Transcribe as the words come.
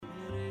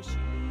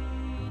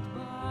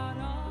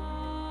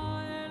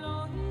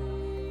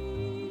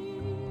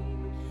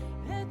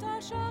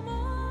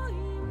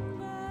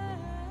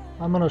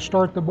I'm going to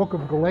start the book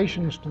of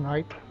Galatians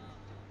tonight.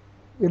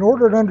 In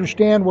order to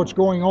understand what's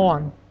going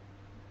on,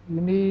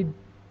 you need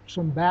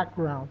some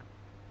background.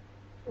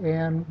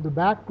 And the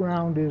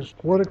background is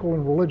political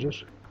and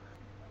religious.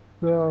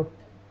 The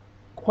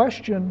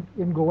question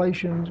in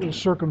Galatians is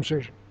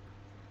circumcision.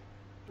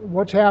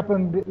 What's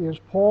happened is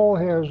Paul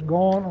has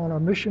gone on a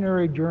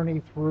missionary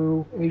journey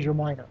through Asia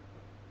Minor.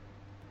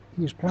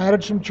 He's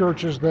planted some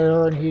churches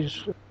there and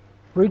he's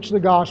preached the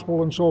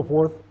gospel and so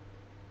forth.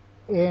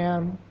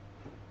 And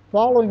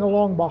following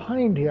along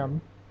behind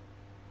him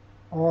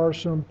are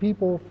some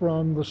people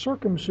from the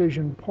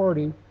circumcision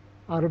party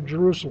out of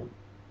Jerusalem.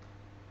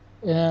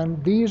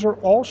 And these are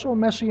also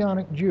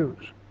Messianic Jews.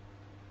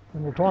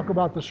 And we'll talk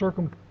about the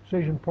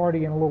circumcision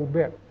party in a little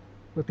bit.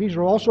 But these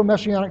are also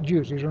Messianic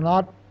Jews. These are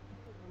not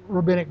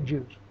rabbinic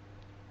Jews.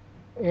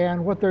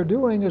 And what they're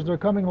doing is they're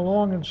coming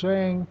along and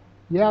saying,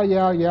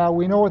 yeah,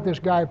 we know what this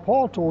guy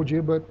Paul told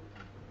you, but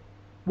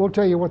we'll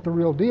tell you what the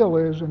real deal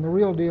is, and the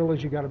real deal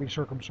is you got to be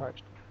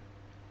circumcised.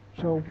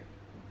 So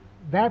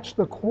that's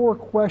the core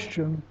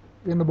question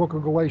in the book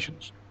of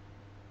Galatians.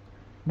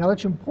 Now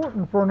that's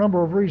important for a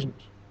number of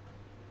reasons.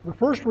 The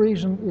first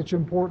reason it's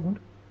important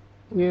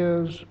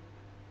is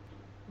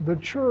the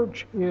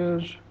church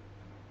is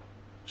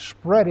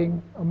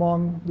spreading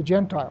among the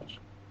Gentiles.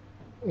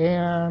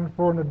 And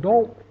for an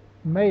adult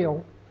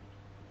male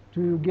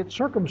to get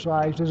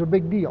circumcised is a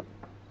big deal.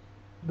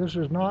 This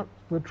is not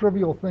the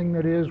trivial thing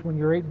that is when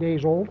you're 8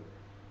 days old.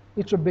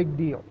 It's a big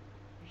deal.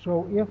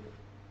 So if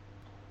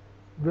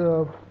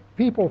the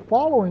people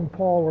following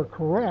Paul are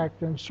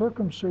correct and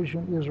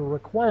circumcision is a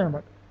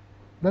requirement,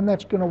 then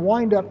that's going to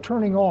wind up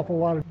turning off a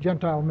lot of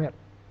Gentile men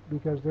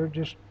because they're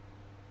just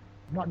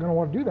not going to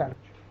want to do that.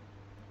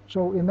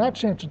 So in that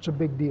sense, it's a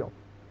big deal.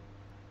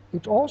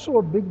 It's also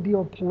a big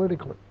deal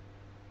politically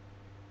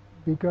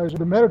because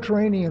the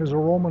Mediterranean is a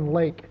Roman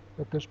lake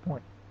at this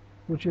point,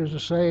 which is to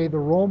say the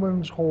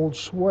Romans hold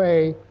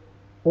sway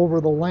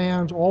over the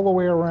lands all the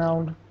way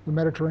around the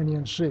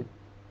Mediterranean Sea.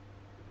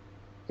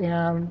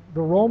 And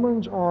the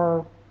Romans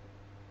are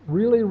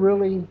really,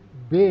 really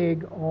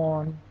big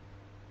on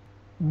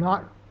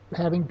not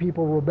having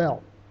people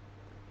rebel.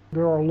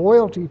 There are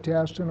loyalty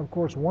tests, and of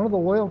course one of the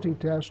loyalty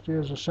tests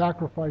is a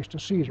sacrifice to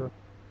Caesar.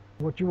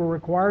 What you were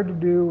required to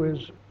do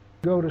is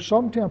go to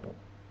some temple.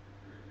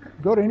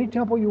 Go to any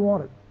temple you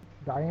wanted,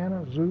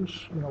 Diana,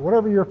 Zeus,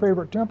 whatever your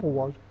favorite temple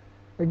was,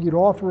 and you'd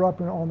offer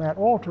up on that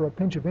altar a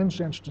pinch of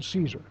incense to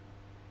Caesar.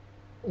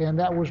 And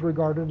that was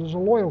regarded as a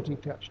loyalty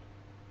test.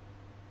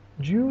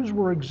 Jews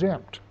were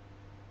exempt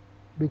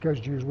because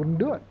Jews wouldn't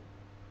do it.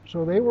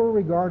 So they were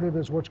regarded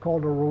as what's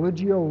called a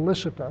religio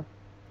licita,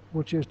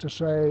 which is to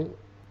say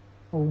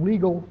a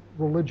legal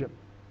religion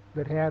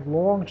that had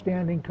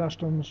long-standing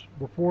customs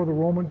before the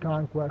Roman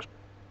conquest,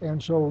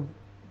 and so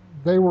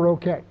they were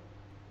okay.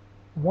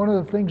 One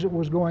of the things that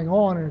was going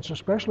on, and it's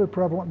especially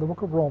prevalent in the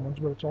book of Romans,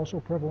 but it's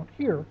also prevalent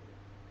here,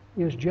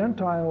 is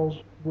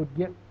Gentiles would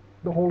get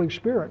the Holy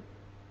Spirit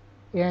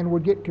and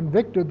would get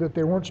convicted that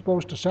they weren't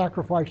supposed to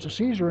sacrifice to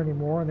Caesar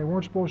anymore, and they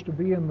weren't supposed to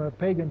be in the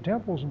pagan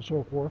temples and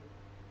so forth,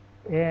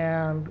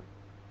 and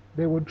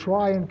they would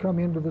try and come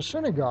into the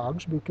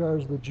synagogues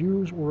because the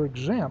Jews were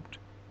exempt.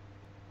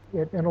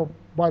 And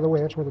by the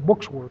way, that's where the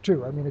books were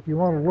too. I mean, if you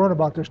want to learn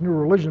about this new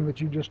religion that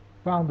you just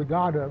found the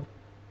God of,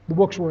 the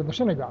books were in the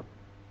synagogue.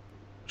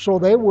 So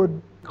they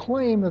would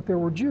claim that there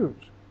were Jews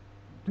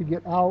to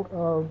get out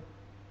of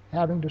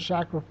having to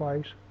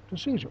sacrifice to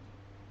Caesar.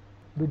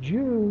 The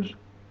Jews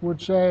would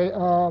say,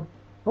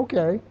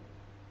 okay,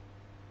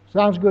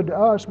 sounds good to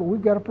us, but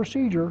we've got a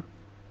procedure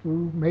to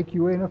make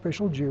you an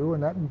official Jew,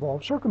 and that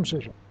involves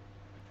circumcision.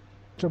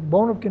 It's a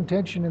bone of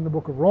contention in the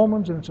book of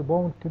Romans, and it's a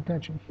bone of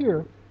contention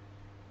here,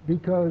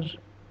 because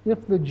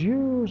if the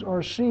Jews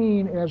are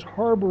seen as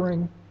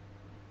harboring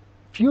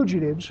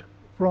fugitives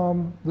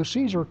from the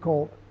Caesar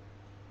cult,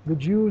 the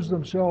Jews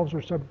themselves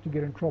are subject to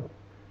get in trouble.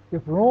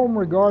 If Rome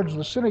regards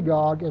the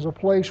synagogue as a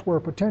place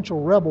where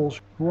potential rebels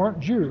who aren't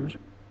Jews,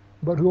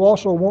 but who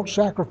also won't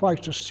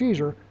sacrifice to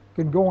Caesar,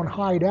 can go and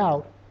hide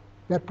out,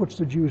 that puts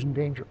the Jews in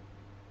danger.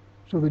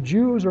 So the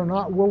Jews are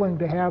not willing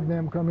to have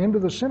them come into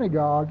the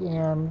synagogue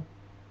and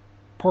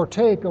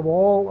partake of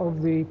all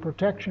of the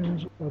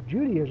protections of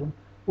Judaism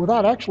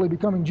without actually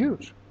becoming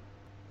Jews.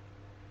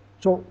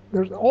 So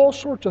there's all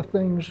sorts of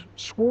things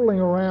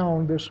swirling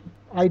around this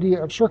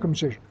idea of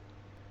circumcision.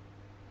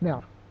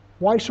 Now,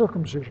 why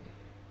circumcision?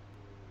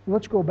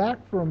 Let's go back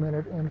for a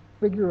minute and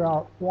figure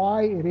out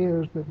why it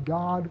is that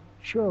God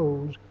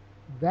chose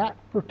that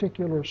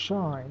particular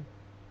sign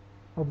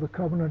of the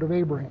covenant of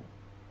Abraham.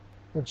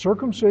 And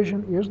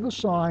circumcision is the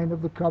sign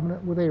of the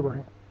covenant with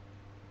Abraham.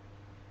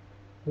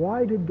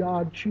 Why did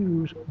God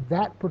choose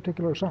that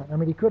particular sign? I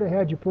mean, he could have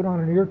had you put on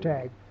an ear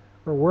tag,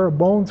 or wear a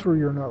bone through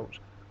your nose,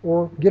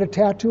 or get a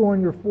tattoo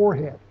on your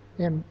forehead.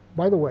 And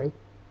by the way,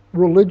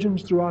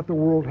 religions throughout the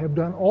world have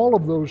done all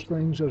of those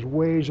things as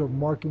ways of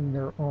marking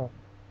their own.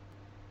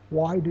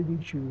 Why did he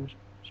choose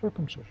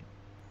circumcision?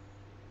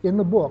 In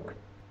the book,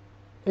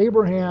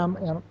 Abraham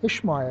and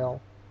Ishmael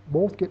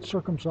both get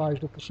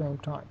circumcised at the same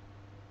time.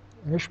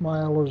 And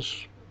Ishmael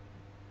is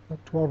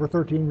like 12 or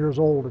 13 years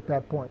old at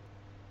that point.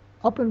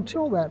 Up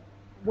until that,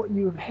 what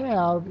you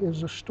have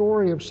is a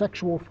story of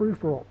sexual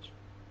free-for-alls.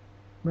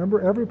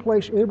 Remember, every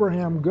place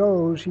Abraham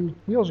goes, he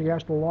feels he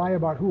has to lie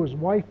about who his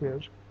wife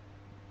is,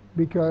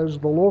 because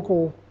the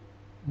local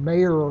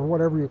mayor, or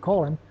whatever you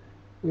call him,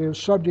 is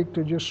subject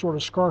to just sort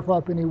of scarf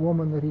up any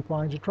woman that he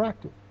finds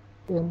attractive.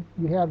 And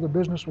you have the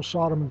business with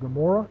Sodom and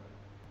Gomorrah.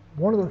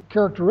 One of the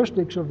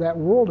characteristics of that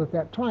world at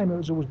that time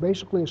is it was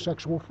basically a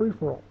sexual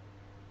free-for-all.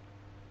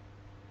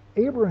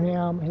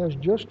 Abraham has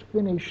just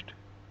finished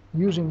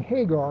using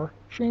Hagar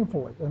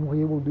shamefully, and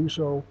he will do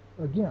so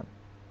again.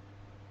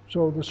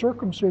 So the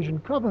circumcision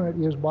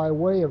covenant is by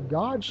way of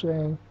God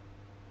saying,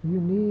 you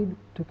need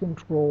to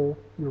control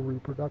your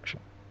reproduction.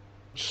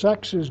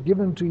 Sex is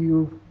given to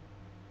you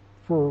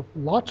for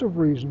lots of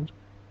reasons,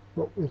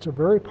 but it's a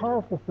very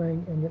powerful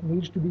thing and it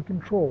needs to be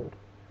controlled.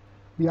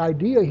 The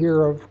idea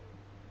here of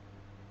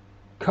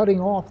cutting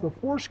off the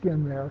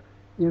foreskin there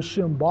is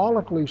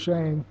symbolically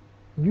saying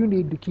you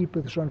need to keep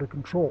this under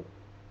control.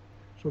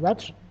 So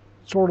that's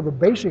sort of the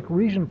basic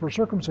reason for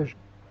circumcision.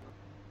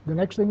 The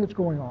next thing that's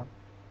going on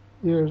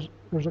is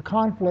there's a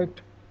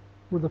conflict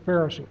with the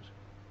Pharisees.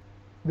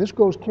 This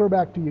goes clear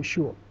back to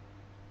Yeshua.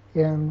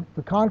 And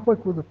the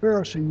conflict with the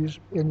Pharisees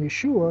in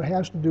Yeshua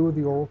has to do with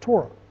the oral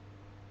Torah.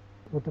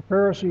 What the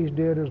Pharisees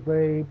did is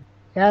they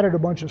added a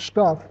bunch of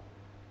stuff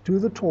to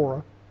the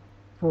Torah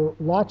for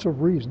lots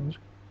of reasons,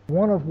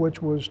 one of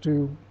which was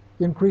to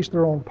increase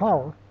their own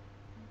power.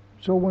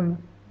 So when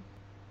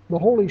the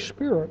Holy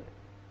Spirit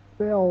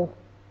fell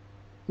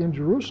in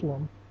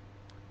Jerusalem,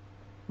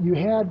 you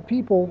had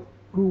people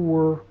who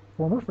were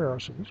former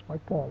Pharisees,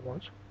 like Paul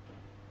was,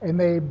 and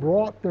they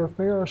brought their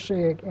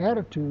Pharisaic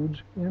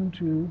attitudes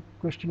into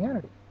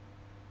Christianity.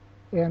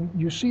 And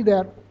you see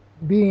that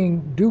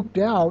being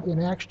duked out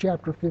in Acts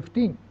chapter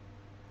 15.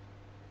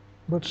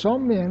 But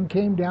some men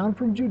came down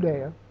from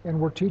Judea and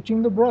were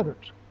teaching the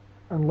brothers,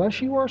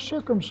 unless you are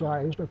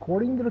circumcised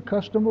according to the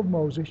custom of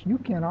Moses, you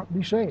cannot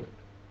be saved.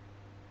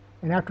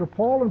 And after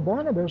Paul and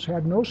Barnabas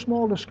had no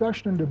small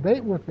discussion and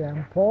debate with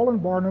them, Paul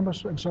and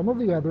Barnabas and some of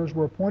the others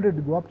were appointed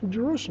to go up to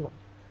Jerusalem,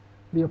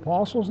 the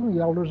apostles and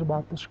the elders,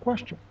 about this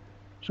question.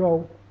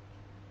 So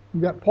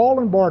you got Paul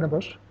and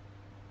Barnabas,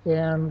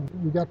 and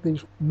you got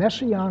these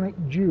messianic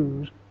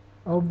Jews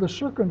of the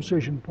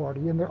circumcision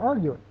party, and they're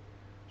arguing.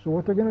 So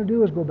what they're going to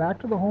do is go back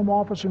to the home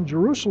office in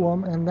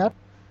Jerusalem, and that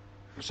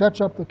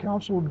sets up the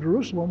Council of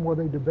Jerusalem where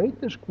they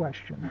debate this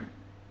question,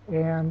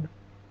 and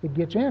it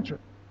gets answered.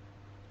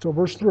 So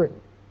verse 3,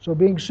 so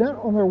being sent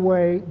on their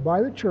way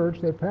by the church,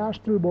 they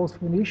passed through both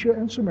Phoenicia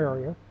and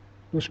Samaria,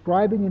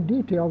 describing in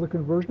detail the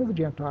conversion of the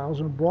Gentiles,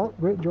 and brought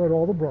great joy to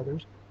all the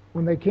brothers.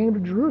 When they came to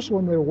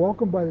Jerusalem, they were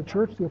welcomed by the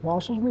church, the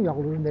apostles, and the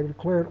elders, and they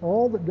declared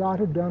all that God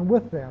had done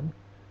with them.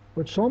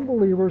 But some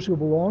believers who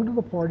belonged to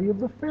the party of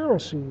the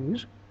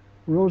Pharisees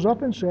rose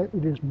up and said,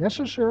 it is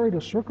necessary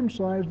to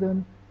circumcise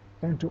them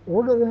and to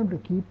order them to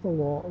keep the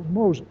law of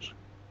Moses.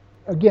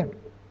 Again,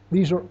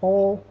 these are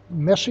all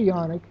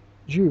messianic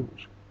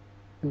Jews.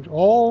 These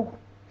all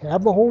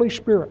have the Holy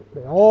Spirit.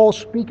 They all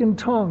speak in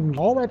tongues,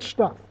 all that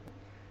stuff.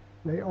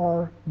 They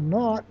are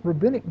not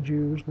rabbinic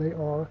Jews, they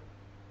are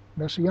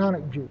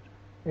messianic Jews.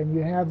 And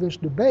you have this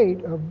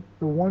debate of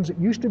the ones that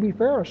used to be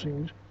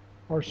Pharisees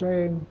are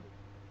saying,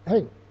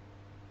 hey,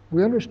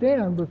 we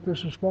understand that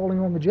this is falling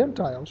on the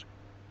Gentiles.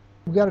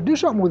 We've got to do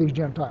something with these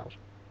Gentiles.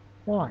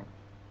 Fine.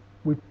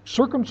 We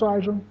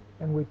circumcise them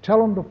and we tell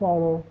them to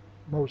follow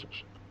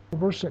Moses.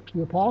 Verse 6,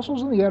 the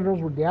apostles and the elders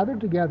were gathered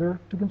together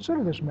to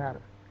consider this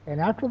matter. And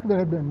after there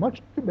had been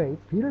much debate,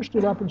 Peter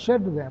stood up and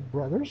said to them,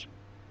 brothers,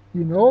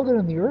 you know that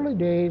in the early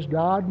days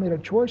God made a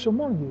choice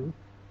among you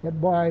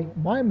that by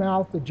my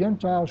mouth the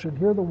Gentiles should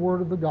hear the word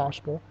of the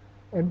gospel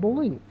and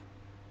believe.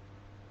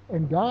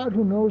 And God,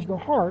 who knows the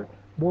heart,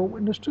 bore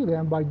witness to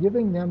them by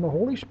giving them the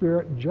Holy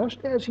Spirit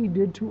just as he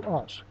did to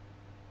us.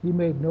 He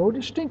made no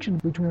distinction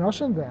between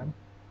us and them,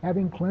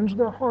 having cleansed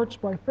their hearts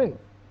by faith.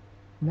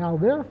 Now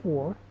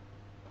therefore,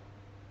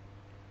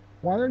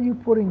 why are you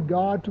putting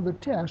God to the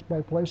test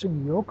by placing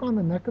a yoke on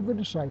the neck of the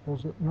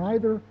disciples that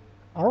neither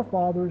our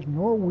fathers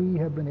nor we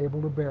have been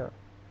able to bear?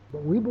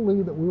 But we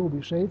believe that we will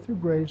be saved through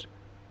grace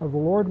of the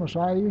Lord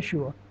Messiah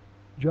Yeshua,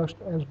 just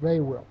as they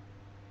will.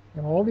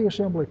 And all the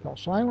assembly fell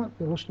silent.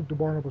 They listened to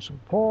Barnabas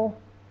and Paul,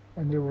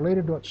 and they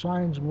related what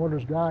signs and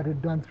wonders God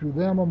had done through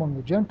them among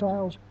the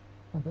Gentiles.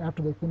 And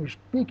after they finished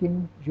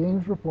speaking,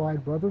 James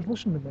replied, brothers,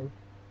 listen to me.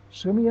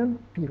 Simeon,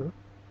 Peter,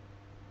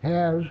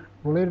 has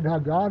related how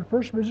God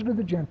first visited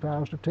the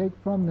Gentiles to take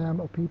from them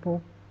a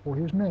people for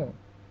his name.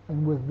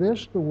 And with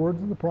this, the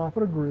words of the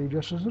prophet agree,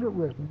 just as it is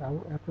written.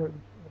 Now,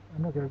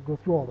 I'm not going to go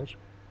through all this.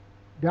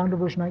 Down to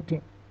verse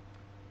 19.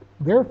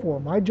 Therefore,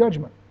 my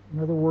judgment,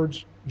 in other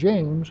words,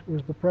 James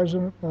is the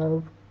president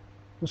of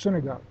the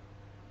synagogue.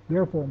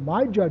 Therefore,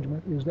 my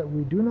judgment is that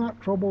we do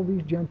not trouble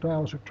these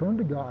Gentiles who turn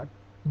to God,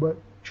 but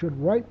should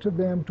write to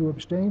them to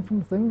abstain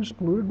from things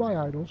polluted by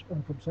idols,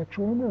 and from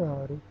sexual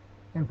immorality,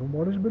 and from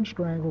what has been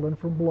strangled, and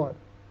from blood.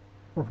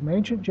 For from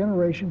ancient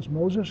generations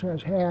Moses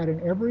has had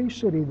in every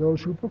city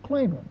those who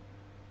proclaim him,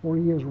 for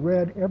he is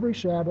read every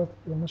Sabbath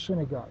in the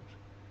synagogues.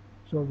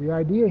 So the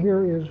idea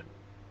here is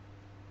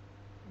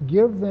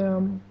give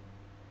them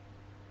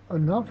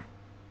enough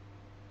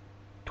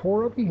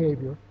Torah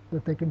behavior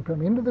that they can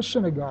come into the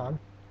synagogue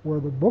where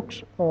the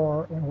books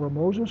are and where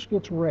Moses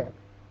gets read,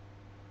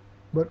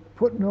 but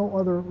put no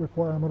other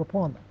requirement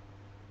upon them.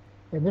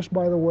 And this,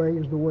 by the way,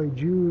 is the way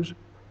Jews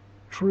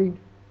treat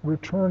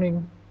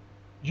returning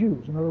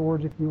Jews. In other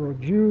words, if you're a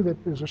Jew that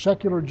is a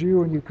secular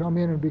Jew and you come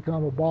in and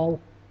become a Baal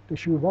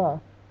Teshuvah,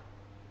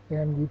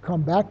 and you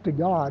come back to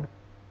God,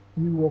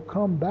 you will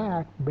come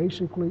back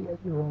basically at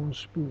your own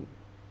speed.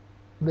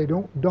 They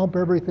don't dump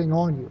everything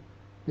on you.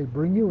 They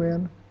bring you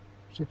in,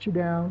 sit you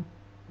down,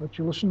 let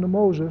you listen to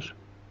Moses,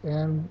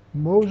 and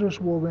Moses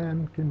will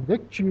then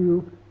convict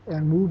you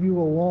and move you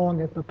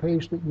along at the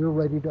pace that you're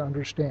ready to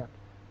understand.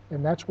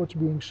 And that's what's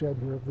being said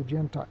here of the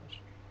Gentiles.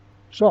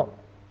 So,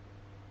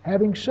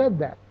 having said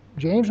that,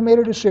 James made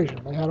a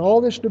decision. They had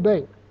all this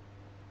debate.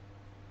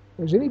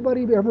 Has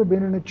anybody ever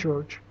been in a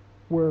church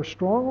where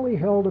strongly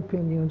held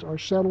opinions are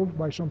settled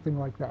by something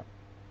like that?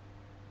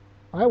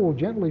 I will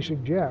gently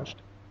suggest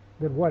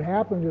that what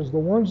happens is the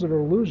ones that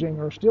are losing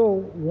are still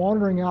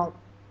wandering out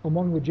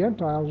among the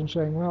Gentiles and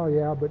saying, well,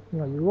 yeah, but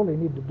you really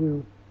need to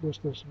do this,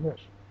 this, and this.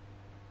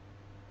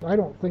 I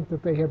don't think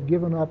that they have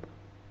given up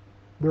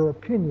their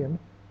opinion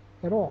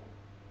at all.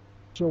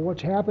 So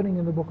what's happening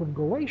in the book of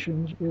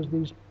Galatians is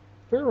these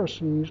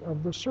Pharisees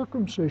of the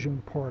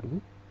circumcision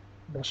party,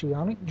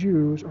 Messianic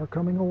Jews, are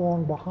coming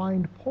along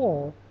behind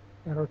Paul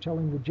and are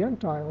telling the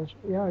Gentiles,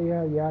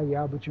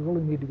 yeah, but you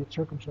really need to get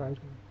circumcised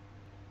and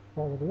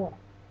follow the law.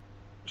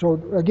 So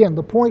again,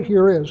 the point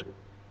here is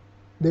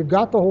they've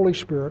got the Holy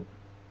Spirit.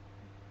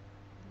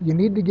 You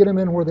need to get them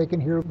in where they can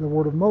hear the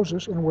word of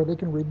Moses and where they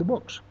can read the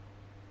books.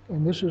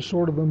 And this is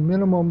sort of the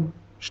minimum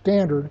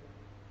standard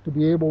to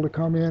be able to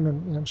come in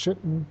and sit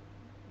and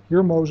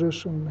hear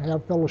Moses and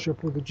have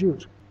fellowship with the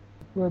Jews.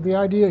 Well, the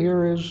idea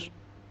here is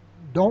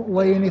don't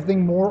lay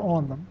anything more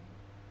on them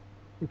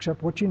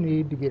except what you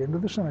need to get into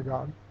the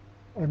synagogue,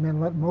 and then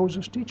let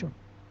Moses teach them.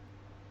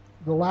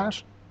 The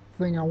last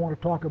thing I want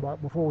to talk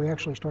about before we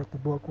actually start the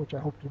book, which I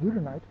hope to do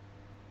tonight,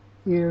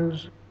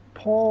 is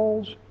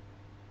Paul's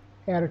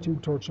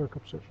attitude toward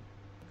circumcision.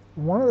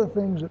 One of the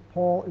things that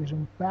Paul is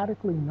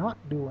emphatically not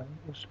doing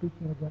is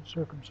speaking against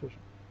circumcision.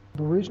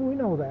 The reason we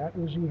know that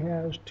is he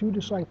has two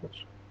disciples.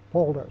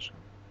 Paul does.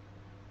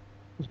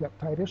 He's got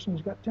Titus and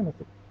he's got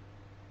Timothy.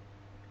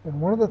 And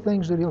one of the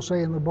things that he'll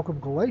say in the book of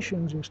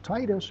Galatians is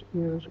Titus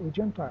is a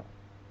Gentile.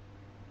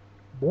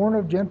 Born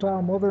of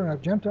Gentile mother and a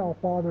Gentile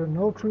father,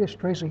 no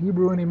trace of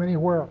Hebrew in him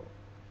anywhere.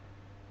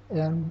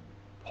 And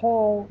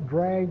Paul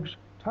drags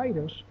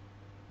Titus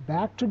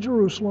back to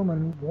Jerusalem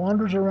and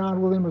wanders around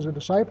with him as a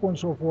disciple and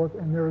so forth,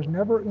 and there is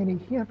never any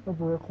hint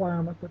of a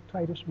requirement that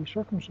Titus be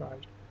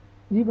circumcised,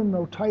 even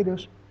though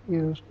Titus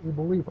is a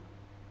believer.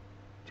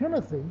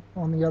 Timothy,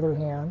 on the other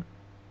hand,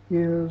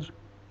 is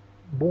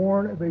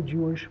born of a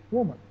Jewish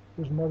woman.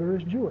 His mother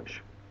is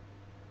Jewish.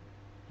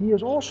 He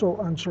is also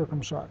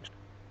uncircumcised.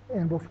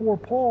 And before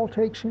Paul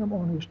takes him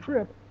on his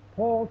trip,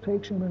 Paul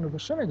takes him into the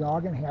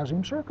synagogue and has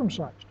him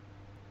circumcised.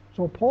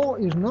 So Paul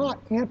is not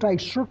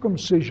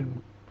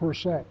anti-circumcision per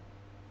se.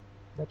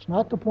 That's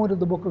not the point of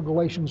the book of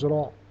Galatians at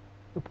all.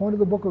 The point of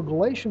the book of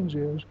Galatians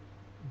is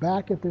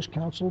back at this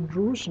Council of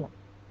Jerusalem.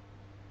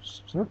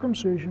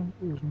 Circumcision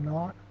is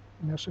not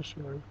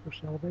necessary for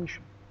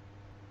salvation.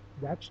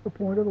 That's the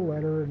point of the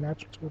letter, and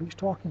that's what he's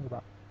talking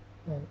about.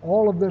 And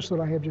all of this that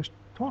I have just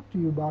talked to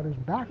you about is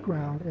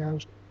background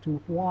as to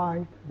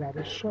why that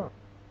is so.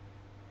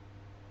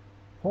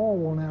 Paul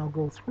will now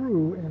go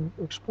through and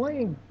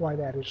explain why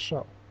that is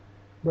so.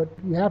 But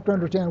you have to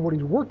understand what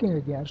he's working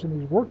against, and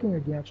he's working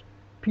against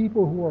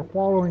people who are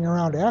following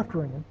around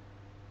after him,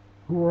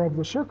 who are of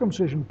the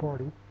circumcision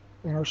party,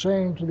 and are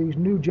saying to these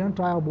new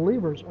Gentile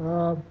believers,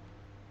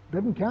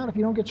 doesn't count if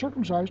you don't get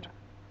circumcised.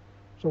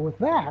 So with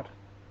that,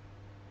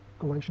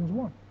 Galatians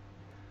 1.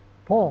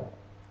 Paul,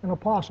 an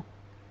apostle,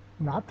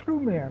 not through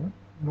men,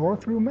 nor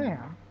through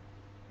man,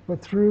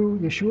 but through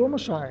Yeshua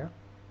Messiah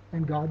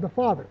and God the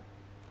Father,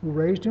 who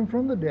raised him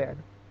from the dead,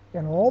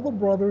 and all the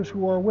brothers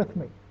who are with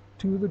me,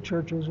 to the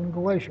churches in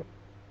Galatia.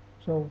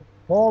 So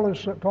Paul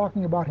is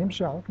talking about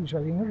himself. He's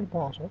saying he's an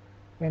apostle,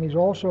 and he's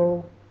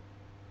also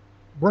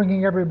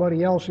bringing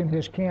everybody else in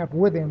his camp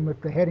with him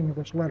at the heading of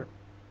this letter.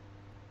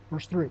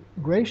 Verse 3,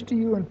 grace to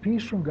you and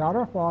peace from God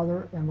our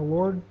Father and the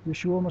Lord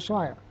Yeshua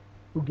Messiah,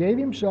 who gave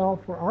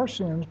himself for our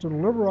sins to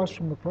deliver us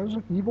from the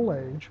present evil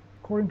age,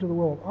 according to the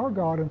will of our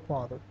God and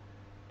Father,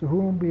 to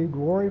whom be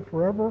glory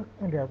forever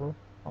and ever.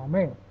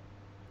 Amen.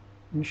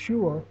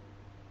 Yeshua,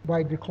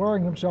 by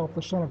declaring himself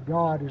the Son of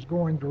God, is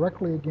going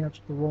directly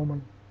against the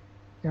Roman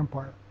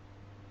Empire.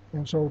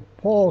 And so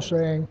Paul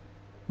saying,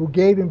 who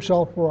gave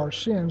himself for our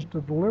sins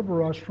to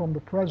deliver us from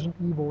the present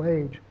evil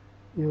age,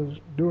 is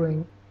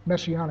doing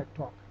messianic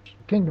talk,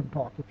 kingdom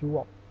talk, if you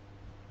will.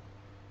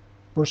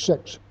 Verse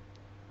 6,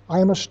 I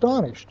am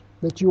astonished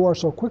that you are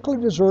so quickly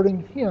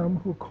deserting him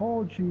who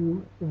called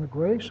you in the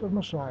grace of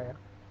Messiah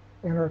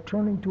and are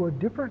turning to a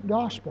different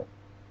gospel.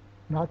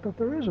 Not that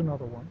there is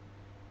another one,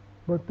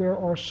 but there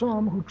are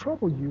some who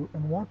trouble you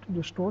and want to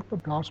distort the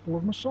gospel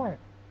of Messiah.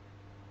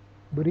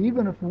 But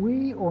even if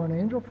we or an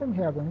angel from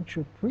heaven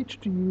should preach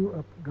to you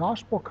a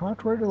gospel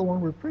contrary to the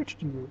one we preached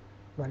to you,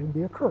 let him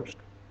be accursed.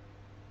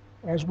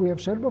 As we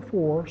have said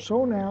before,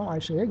 so now I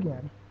say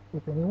again,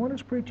 if anyone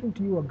is preaching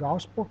to you a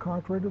gospel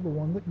contrary to the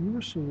one that you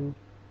received,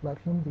 let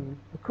him be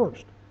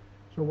accursed.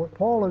 So what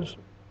Paul is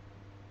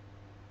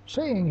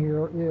saying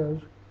here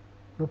is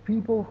the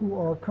people who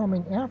are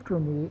coming after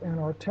me and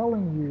are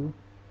telling you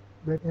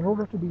that in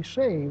order to be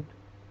saved,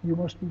 you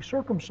must be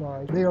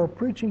circumcised, they are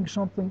preaching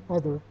something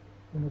other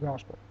than the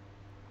gospel.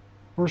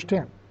 Verse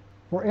 10,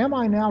 for am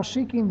I now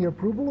seeking the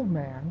approval of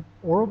man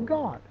or of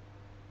God?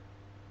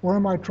 Or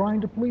am I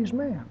trying to please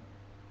man?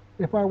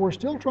 If I were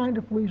still trying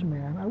to please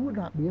man, I would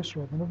not be a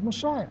servant of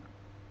Messiah.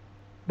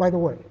 By the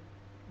way,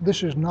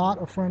 this is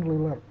not a friendly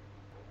letter.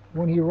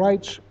 When he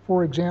writes,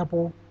 for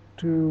example,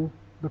 to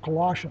the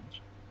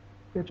Colossians,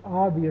 it's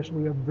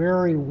obviously a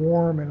very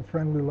warm and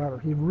friendly letter.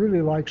 He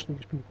really likes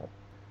these people.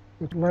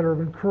 It's a letter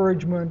of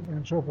encouragement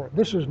and so forth.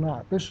 This is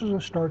not. This is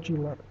a starchy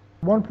letter.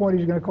 At one point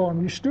he's going to call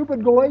them, you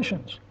stupid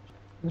Galatians.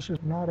 This is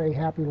not a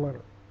happy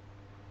letter.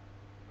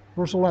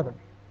 Verse 11,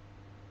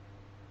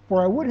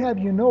 for I would have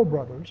you know,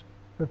 brothers,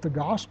 that the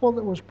gospel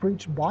that was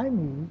preached by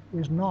me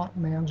is not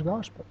man's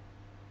gospel.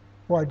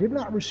 For I did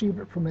not receive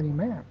it from any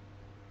man,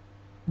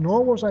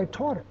 nor was I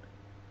taught it,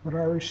 but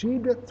I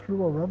received it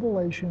through a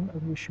revelation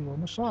of Yeshua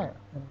Messiah.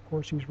 And of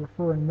course he's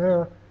referring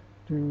there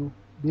to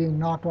being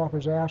knocked off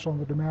his ass on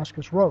the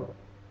Damascus road.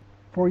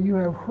 For you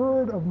have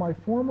heard of my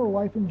former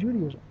life in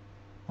Judaism,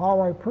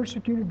 how I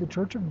persecuted the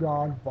church of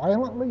God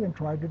violently and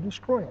tried to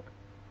destroy it.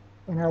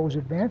 And I was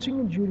advancing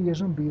in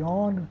Judaism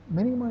beyond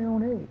many my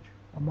own age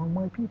among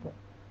my people.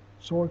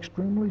 So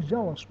extremely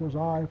zealous was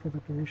I for the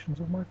traditions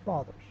of my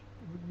fathers.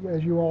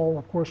 As you all,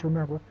 of course,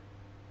 remember,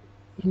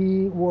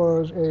 he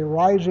was a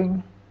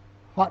rising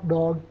hot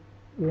dog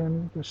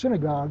in the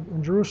synagogue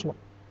in Jerusalem.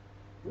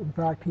 In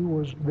fact, he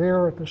was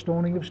there at the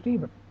stoning of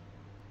Stephen.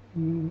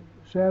 He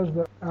says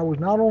that I was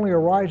not only a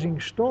rising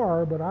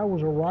star, but I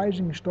was a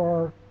rising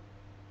star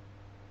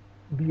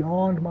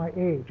beyond my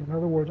age. In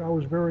other words, I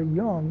was very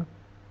young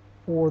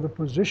for the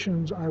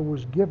positions I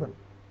was given.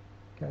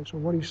 Okay, so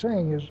what he's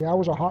saying is I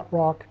was a hot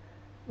rock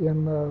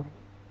in the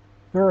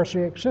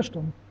Pharisaic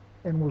system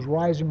and was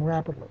rising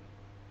rapidly.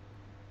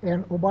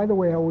 And, oh, by the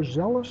way, I was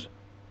zealous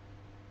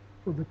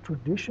for the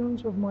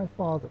traditions of my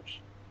fathers.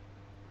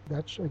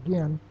 That's,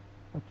 again,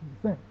 a key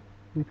thing,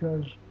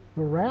 because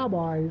the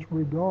rabbis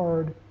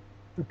regard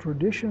the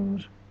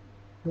traditions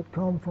that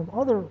come from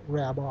other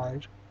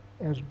rabbis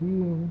as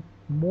being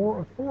more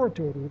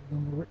authoritative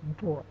than the written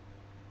Torah.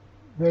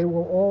 They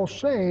will all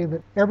say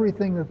that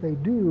everything that they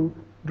do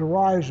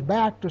derives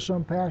back to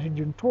some passage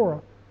in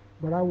Torah,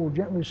 but I will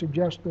gently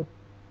suggest that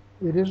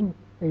it isn't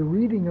a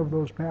reading of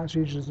those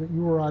passages that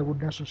you or I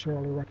would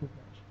necessarily recognize.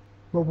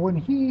 But when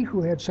he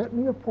who had set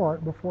me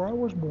apart before I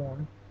was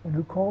born, and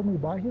who called me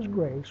by his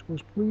grace,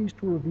 was pleased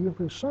to reveal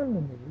his Son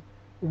to me,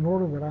 in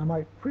order that I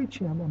might preach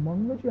him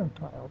among the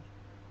Gentiles,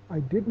 I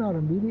did not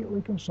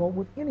immediately consult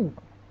with anyone,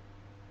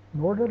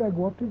 nor did I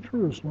go up to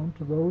Jerusalem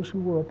to those who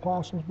were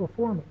apostles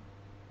before me.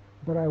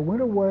 But I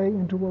went away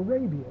into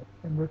Arabia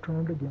and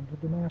returned again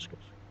to Damascus.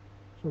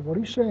 So what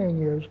he's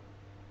saying is,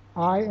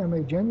 I am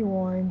a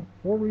genuine,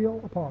 for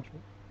real apostle.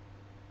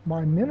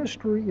 My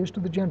ministry is to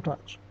the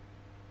Gentiles.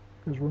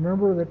 Because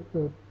remember that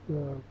the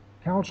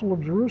Council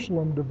of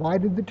Jerusalem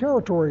divided the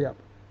territory up.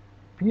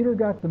 Peter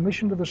got the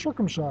mission to the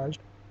circumcised.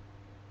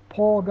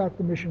 Paul got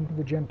the mission to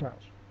the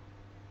Gentiles.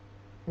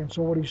 And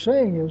so what he's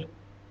saying is,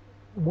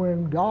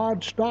 when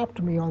God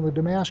stopped me on the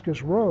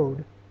Damascus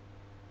road,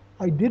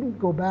 I didn't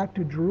go back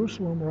to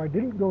Jerusalem, or I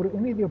didn't go to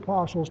any of the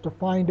apostles to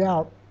find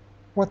out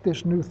what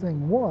this new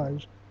thing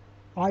was.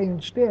 I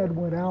instead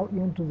went out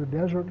into the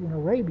desert in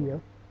Arabia,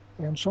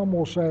 and some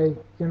will say,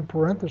 in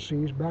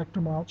parentheses, back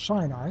to Mount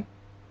Sinai,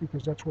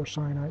 because that's where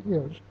Sinai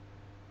is.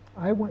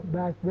 I went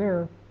back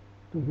there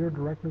to hear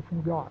directly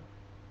from God.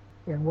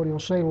 And what he'll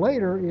say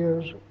later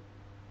is,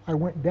 I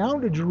went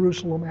down to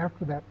Jerusalem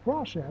after that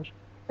process,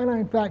 and I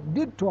in fact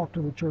did talk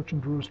to the church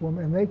in Jerusalem,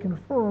 and they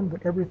confirmed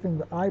that everything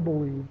that I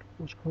believed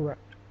was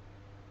correct.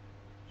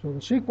 So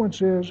the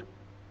sequence is,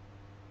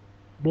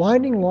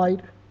 blinding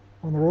light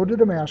on the road to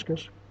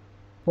Damascus,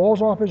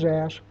 falls off his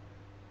ass,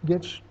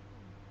 gets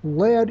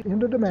led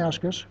into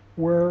Damascus,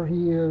 where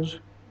he is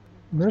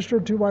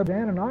ministered to by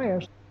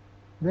Ananias.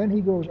 Then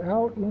he goes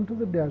out into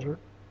the desert,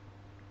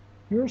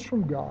 hears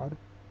from God,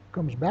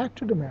 comes back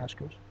to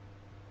Damascus,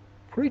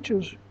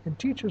 preaches and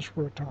teaches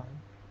for a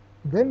time,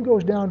 then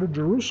goes down to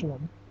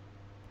Jerusalem,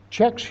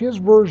 checks his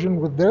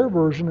version with their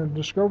version and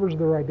discovers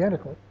they're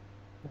identical,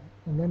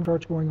 and then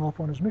starts going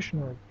off on his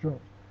missionary journey.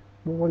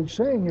 But what he's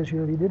saying is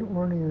here, he didn't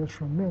learn any of this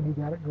from men,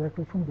 he got it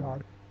directly from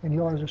God. And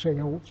he'll, as I say,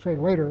 he'll say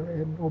later,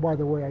 and oh, by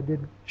the way, I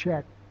did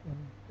check, and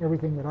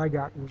everything that I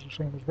got was the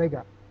same as they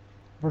got.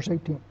 Verse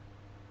 18.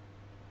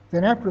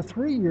 Then after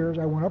 3 years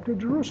I went up to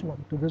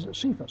Jerusalem to visit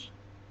Cephas,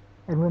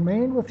 and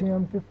remained with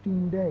him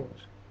 15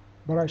 days.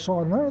 But I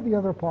saw none of the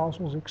other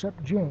apostles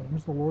except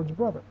James, the Lord's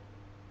brother.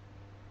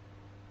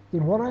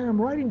 In what I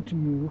am writing to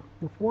you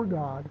before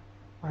God,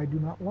 I do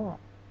not lie.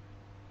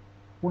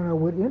 When I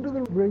went into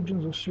the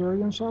regions of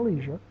Syria and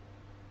Cilicia,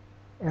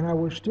 and I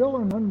was still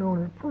an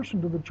unknown in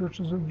person to the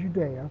churches of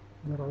Judea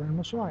that are in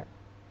Messiah,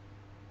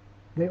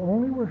 they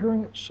only were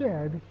hearing it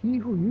said, he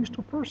who used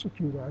to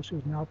persecute us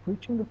is now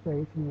preaching the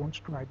faith he once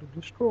tried to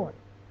destroy.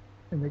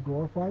 And they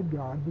glorified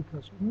God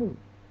because of me.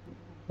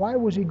 Why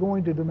was he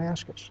going to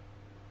Damascus?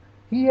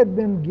 He had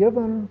been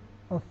given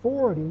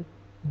authority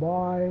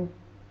by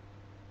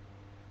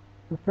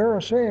the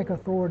Pharisaic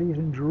authorities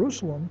in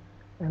Jerusalem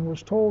and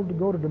was told to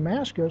go to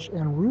Damascus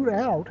and root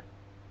out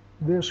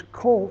this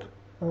cult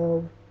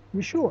of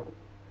Yeshua.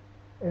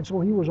 And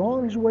so he was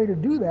on his way to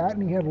do that,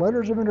 and he had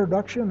letters of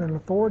introduction and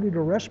authority to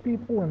arrest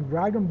people and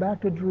drag them back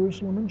to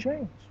Jerusalem in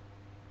chains.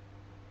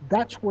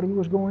 That's what he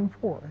was going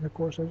for. And of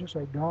course, as I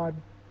say, God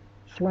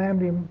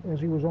slammed him as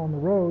he was on the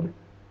road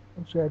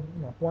and said,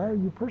 why are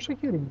you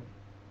persecuting me?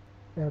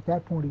 And at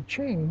that point he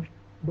changed,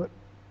 but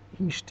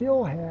he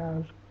still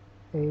has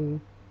a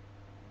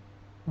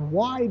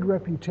wide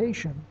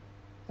reputation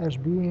as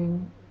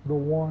being the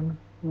one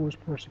who was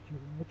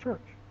persecuting the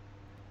church.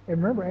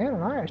 And remember,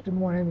 Ananias didn't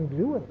want anything to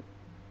do with it.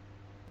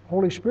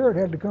 Holy Spirit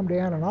had to come to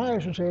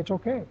Ananias and say, it's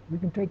okay, you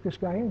can take this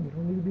guy in, you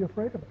don't need to be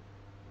afraid of it.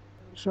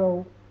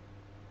 So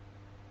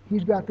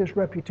he's got this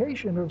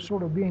reputation of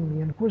sort of being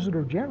the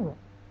Inquisitor General,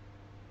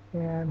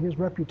 and his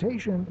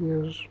reputation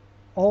is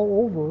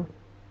all over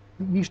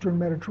the Eastern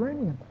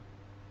Mediterranean.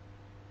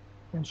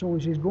 And so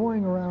as he's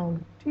going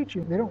around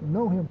teaching, they don't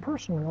know him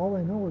personally, all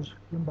they know is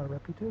him by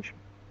reputation.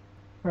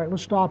 All right,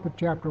 let's stop at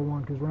chapter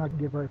 1 because we're not going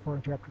to get very far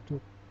in chapter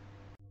 2.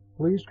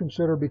 Please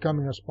consider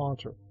becoming a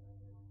sponsor.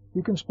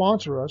 You can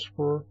sponsor us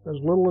for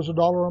as little as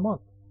 $1 a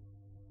month.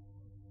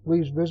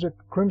 Please visit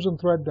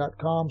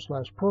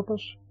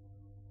crimsonthread.com/purpose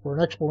for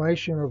an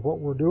explanation of what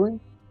we're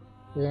doing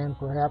and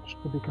perhaps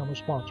to become a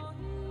sponsor.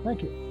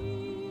 Thank you.